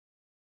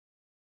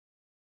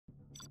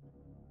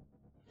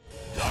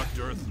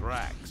Dr.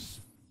 Thrax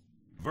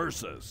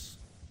versus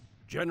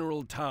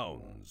General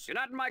Towns. You're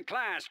not in my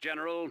class,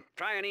 General.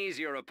 Try an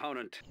easier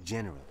opponent.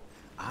 General,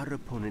 our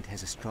opponent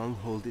has a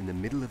stronghold in the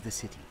middle of the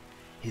city.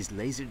 His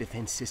laser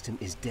defense system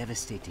is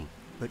devastating,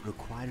 but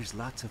requires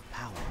lots of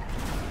power.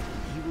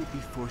 He will be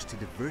forced to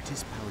divert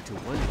his power to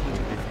one point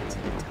of defense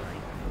at a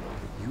time.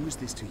 Use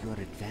this to your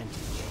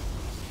advantage.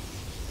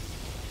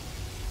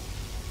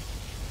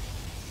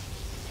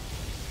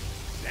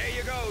 There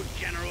you go,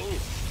 General.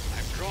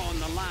 I've drawn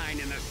the line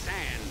in the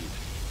sand.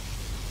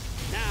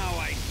 Now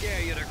I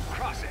dare you to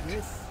cross it.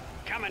 Yes.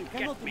 Come and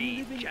get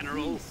me,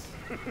 General.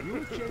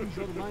 You change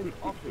your mind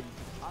often.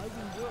 I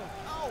will work.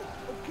 Oh,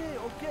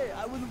 okay,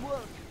 I will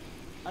work.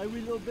 I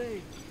will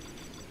obey.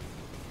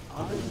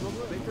 Are there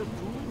not better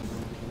tools?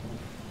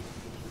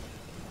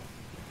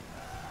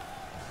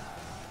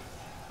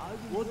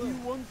 What do you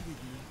want with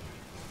me?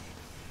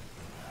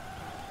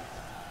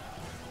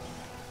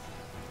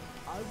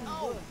 I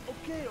will work.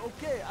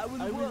 Okay, I will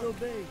work. I will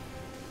obey.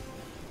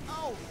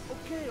 Oh,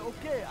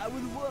 okay, I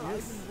will work.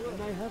 Yes, I will work.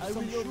 And I have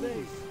some shoes.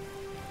 Obey.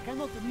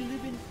 Cannot we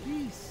live in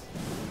peace?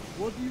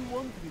 What do you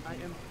want with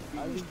me?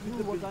 I will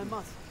do what I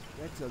must.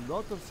 That's a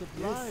lot of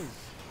supplies.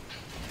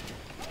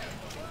 Yes.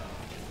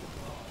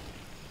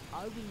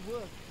 I will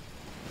work.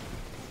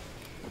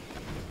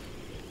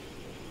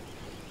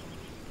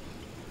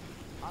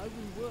 I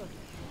will work.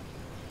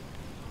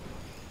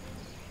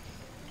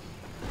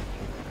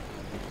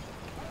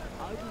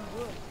 I will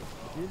work.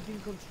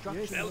 Building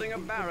construction. Yes. Building a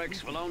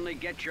barracks will only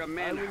get your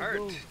men hurt,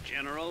 go.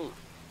 General.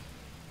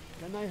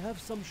 Can I have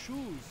some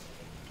shoes?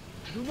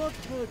 Do not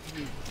hurt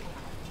me.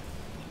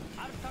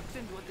 Our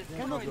toxin will destroy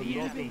cannot the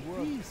live enemy.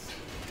 in peace.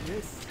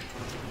 Yes.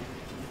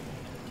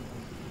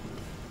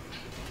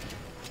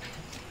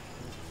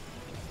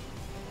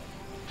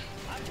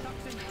 Our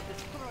toxin will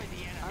destroy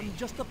the enemy. I'm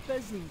just a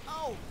peasant.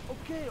 Oh,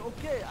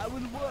 okay, I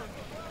will work.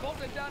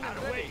 Bolted down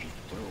and ready.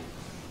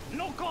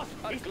 No cost.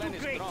 Our it's Glen too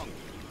is great. strong.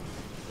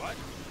 What?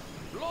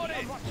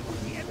 Loaded!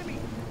 The enemy.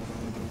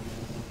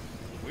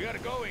 We are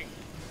going.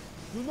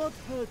 Do not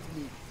hurt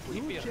me.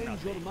 You change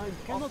nothing. your mind.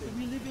 Cannot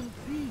we live in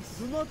peace?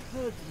 Do not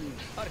hurt me.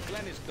 Our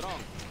clan is strong.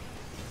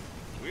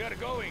 We are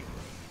going.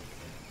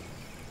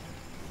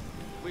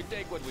 We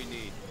take what we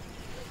need.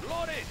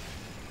 Loaded!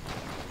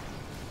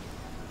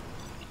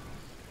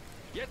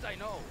 Yes, I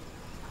know.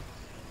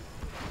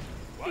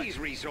 What? These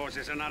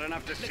resources are not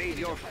enough to save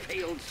your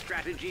failed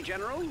strategy,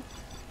 General.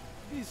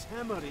 This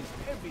hammer is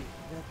heavy.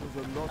 That was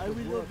a lot of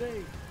work. I will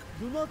obey.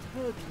 Do not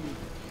hurt me.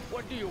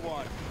 What do you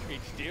want?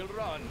 It still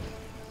runs.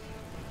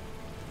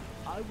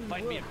 I will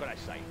Find work. me a fresh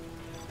site.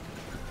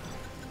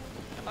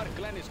 Our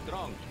clan is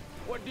strong.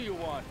 What do you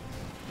want?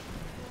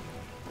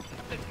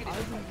 Let's get it. I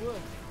will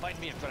work. Find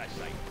me a fresh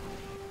site.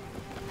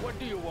 What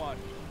do you want?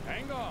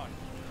 Hang on.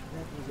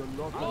 That was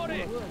a lot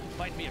Loaded. of work.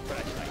 Find me a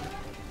fresh site.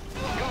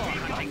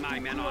 You're hunting my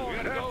men on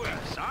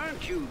purpose,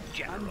 aren't you,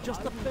 General? I'm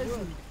just a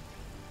peasant.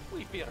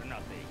 We fear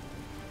nothing.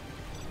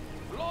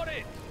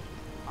 Loaded.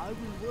 I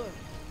will work.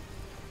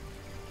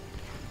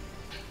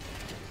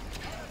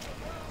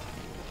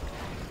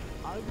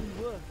 I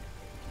will work.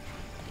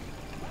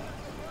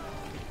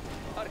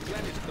 Our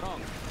clan is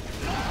strong.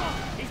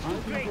 It's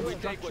too great. We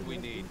take what we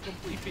need.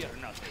 We fear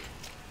nothing.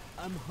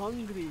 I'm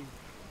hungry.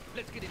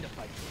 Let's get in the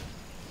fight.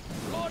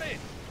 Loaded.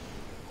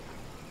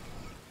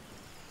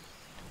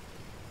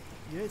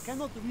 Yes.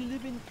 Cannot we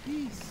live in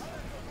peace?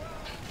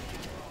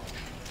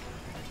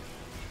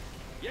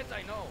 Yes,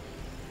 I know.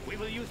 We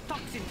will use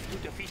toxins to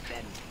defeat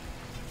them.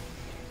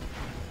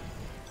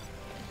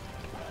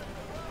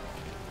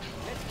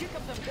 Let's kick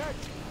up some dirt.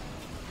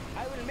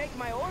 I will make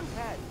my own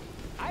path.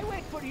 I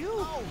wait for you.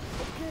 Oh,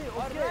 okay,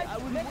 All right, I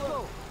will let's work.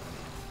 go.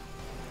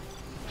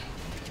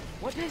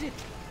 What is it?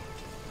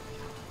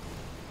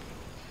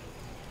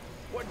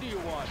 What do you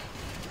want?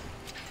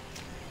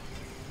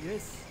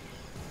 Yes.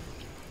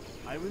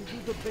 I will do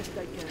the best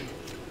I can.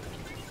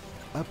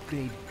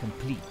 Upgrade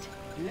complete.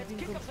 Let's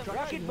kick up some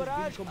construction rocket has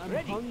barrage. been I'm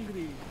ready.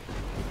 hungry.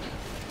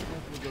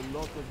 That was a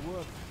lot of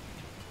work.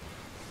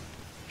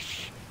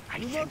 Shh. I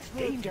Do not sense hurt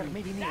danger me.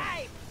 maybe near.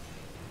 Die.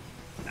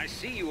 I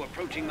see you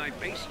approaching my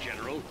base,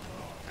 General.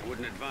 I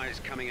wouldn't advise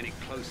coming any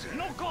closer.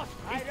 No cost.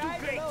 I It's too ride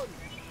great. alone.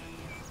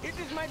 It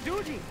is my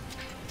duty.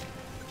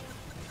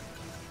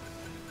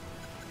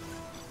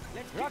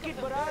 Let's rocket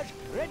barrage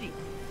ready.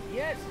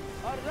 Yes.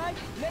 All right,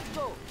 let's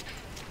go.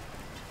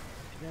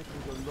 That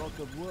was a lot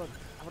of work.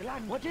 Our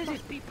land What is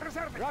must it? be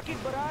preserved. Rocket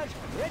barrage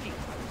ready.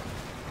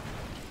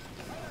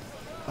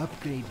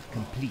 Upgrade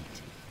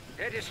complete.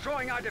 They're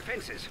destroying our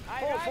defenses.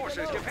 I All ride forces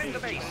alone. defend the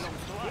base.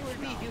 They will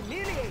be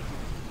humiliated.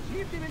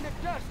 Leave them in the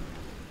dust.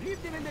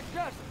 Leave them in the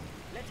dust.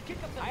 Let's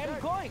kick up some I am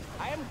dirt. going.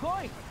 I am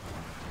going.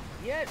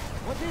 Yes.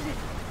 What is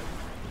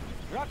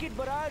it? Rocket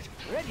barrage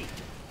ready.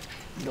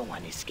 No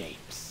one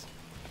escapes.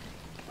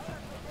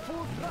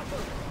 Full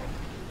throttle.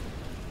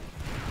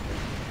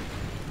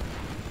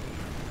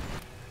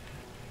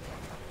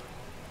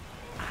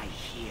 I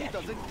hear It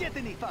doesn't get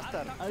any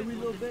faster. I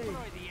will obey. destroy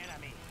the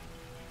enemy.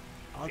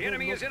 Are The there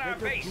enemy not is in our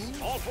better base.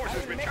 tools? All forces I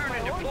will make return my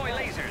and own deploy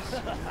path.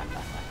 lasers.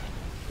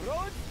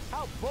 Rhodes?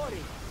 How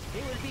boring. He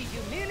will be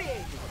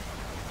humiliated.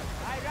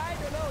 I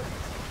ride alone.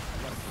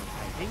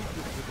 I think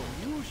you for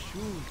the new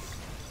shoes.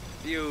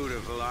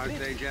 Beautiful, aren't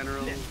they,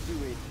 General? Let's do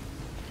it.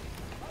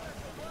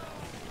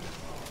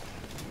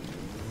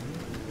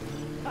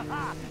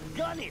 Haha!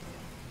 Gun it!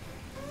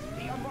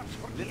 Be on watch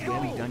for the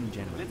Very done,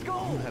 General. Let's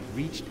go! You have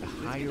reached a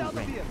higher Get out of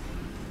rank. here!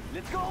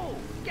 Let's go!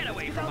 Get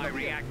away from my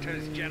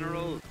reactors,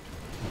 General.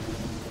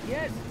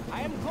 Yes,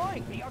 I am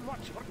going. Be on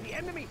watch for the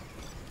enemy!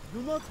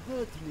 Do not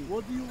hurt me.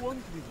 What do you want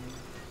with me?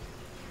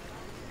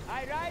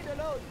 I ride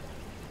alone.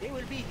 They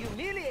will be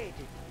humiliated.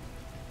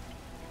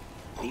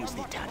 Who's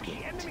the The target?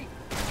 enemy!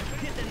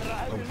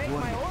 I will make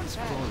my own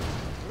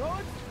path.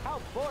 Rhodes? How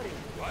boring.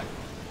 What?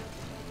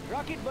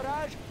 Rocket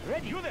barrage,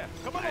 ready. You there!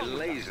 Come My on!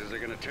 lasers are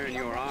gonna turn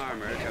your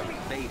armor to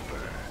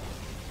vapor.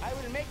 I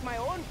will make my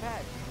own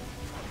path.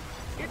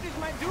 It is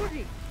my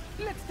duty.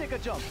 Let's take a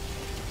jump!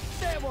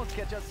 They won't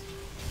catch us!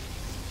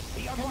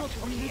 Be on watch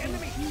for the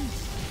enemy!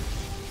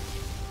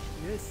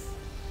 Yes.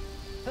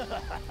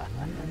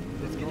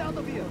 Let's get out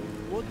of here!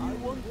 What do you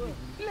want with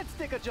me? Let's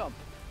take a jump!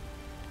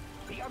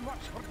 Be on watch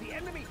for the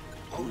enemy!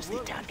 Who's the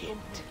target?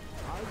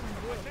 I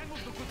will work. Then we'll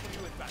do good for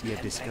you in back. We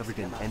have discovered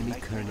an enemy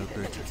Colonel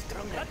Burgess.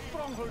 That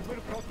stronghold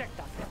will protect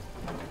us!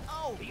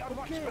 Oh, Be on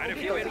watch okay. for Quite a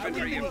the few enemy.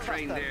 infantry you've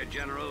trained there,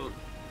 General.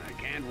 I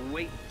can't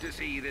wait to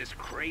see this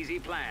crazy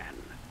plan.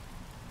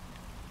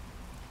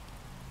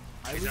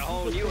 It's a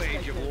whole new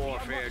age of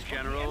warfare,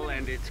 General,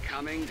 and it's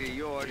coming to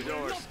your We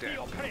will not be doorstep.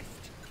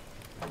 oppressed!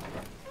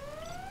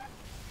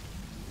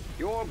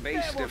 Your base They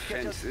won't catch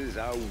us. defenses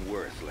are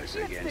worthless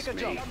Let's take against a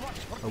me. jump! Be on watch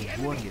for the A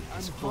enemy. warrior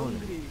has I'm fallen.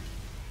 hungry.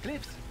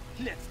 Clips,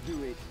 let's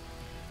do it!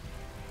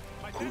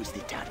 Who's the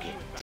target?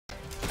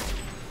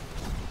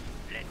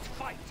 Let's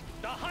fight!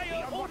 The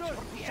higher orders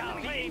shall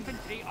reign!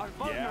 Infantry are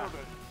vulnerable!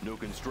 New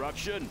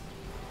construction?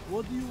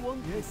 What do you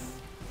want? Yes.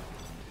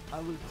 I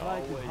will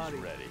try to hurry.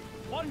 ready.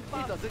 One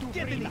fast doesn't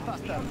get any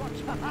faster! A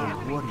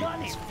warrior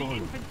has The fallen.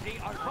 infantry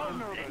are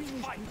vulnerable! Let's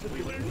fight!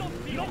 We will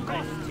not be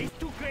oppressed! Cost is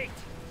too great!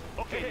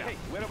 Okay, hey,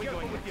 where are we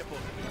going with the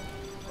opponent?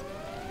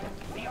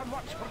 Be on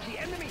watch for the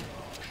enemy!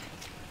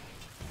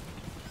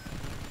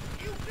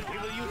 We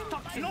will use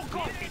toxin! No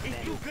cost is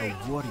too great!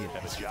 A warrior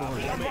has Be on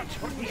fallen. watch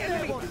for the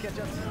enemy! They won't catch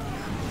us!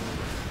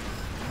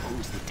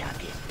 Who's the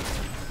target?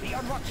 Be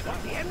on watch for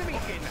the enemy!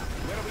 Okay, now,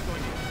 where are we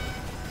going here?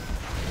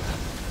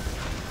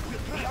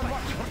 Be on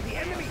watch for the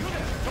enemy!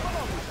 Come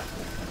along with us!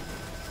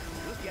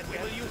 We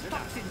will use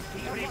toxins to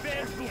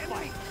prepare to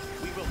fight!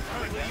 We will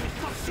use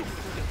toxins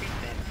to defeat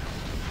them!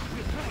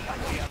 We'll try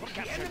for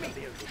the enemy!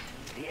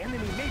 The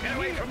enemy may be Get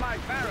away here. from my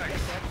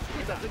barracks!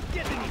 It doesn't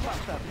get any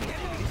faster!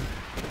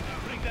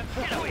 Bring them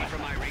Get away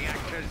from my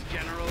reactors,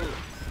 General!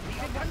 the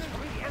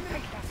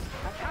enemy!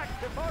 Attack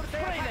before they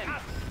attack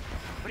us!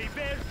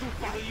 Prepare to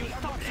fight! We will use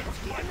toxins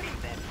to defeat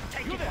them!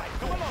 Take it by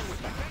come along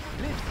with us!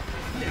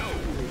 No!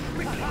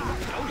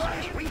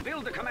 Quickly!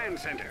 Rebuild the command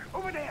center!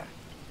 Over there!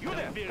 You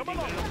there! Come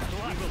along! Well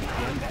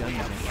done, My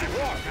General.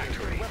 war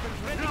factory!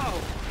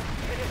 No!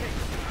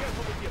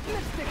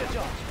 Let's take a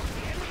jump!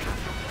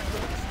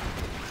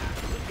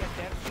 We'll get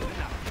there soon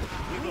enough.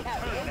 We will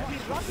turn them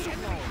into soup.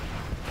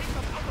 Take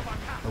them out of our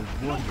path. A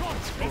warrior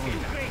has fallen.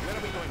 Great. Where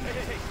are we going?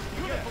 Hey,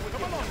 you there.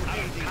 Come along. Out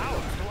of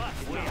power. To us.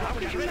 How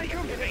did you let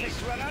your base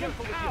run out of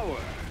power?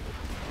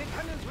 The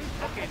cannons will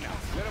okay, now.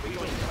 Where are we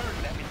going? Turn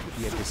them into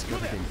We have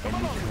discovered an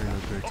enemy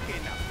Colonel Burgess. Okay,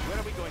 now. Where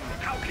are we going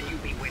next? How can you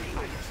be winning?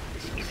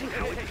 This isn't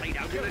how it played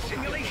out in the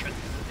simulation.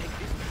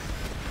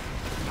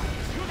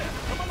 You there.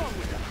 Come along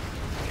with us.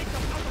 Take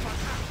them out of our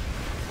path.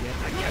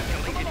 I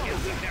calculated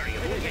every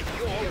variable, yet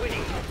you're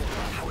winning.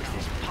 How is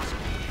this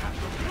possible?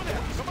 You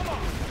there. Come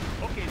along.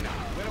 Okay, now.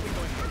 Where are we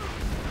going next?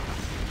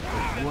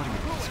 A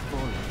warrior has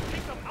fallen.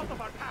 Take them out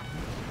of our path.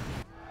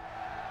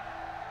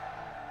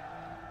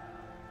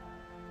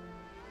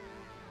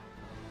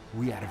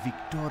 We are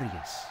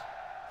victorious.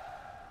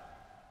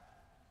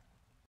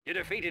 You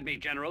defeated me,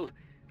 General,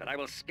 but I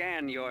will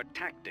scan your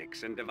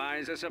tactics and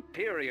devise a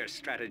superior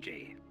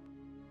strategy.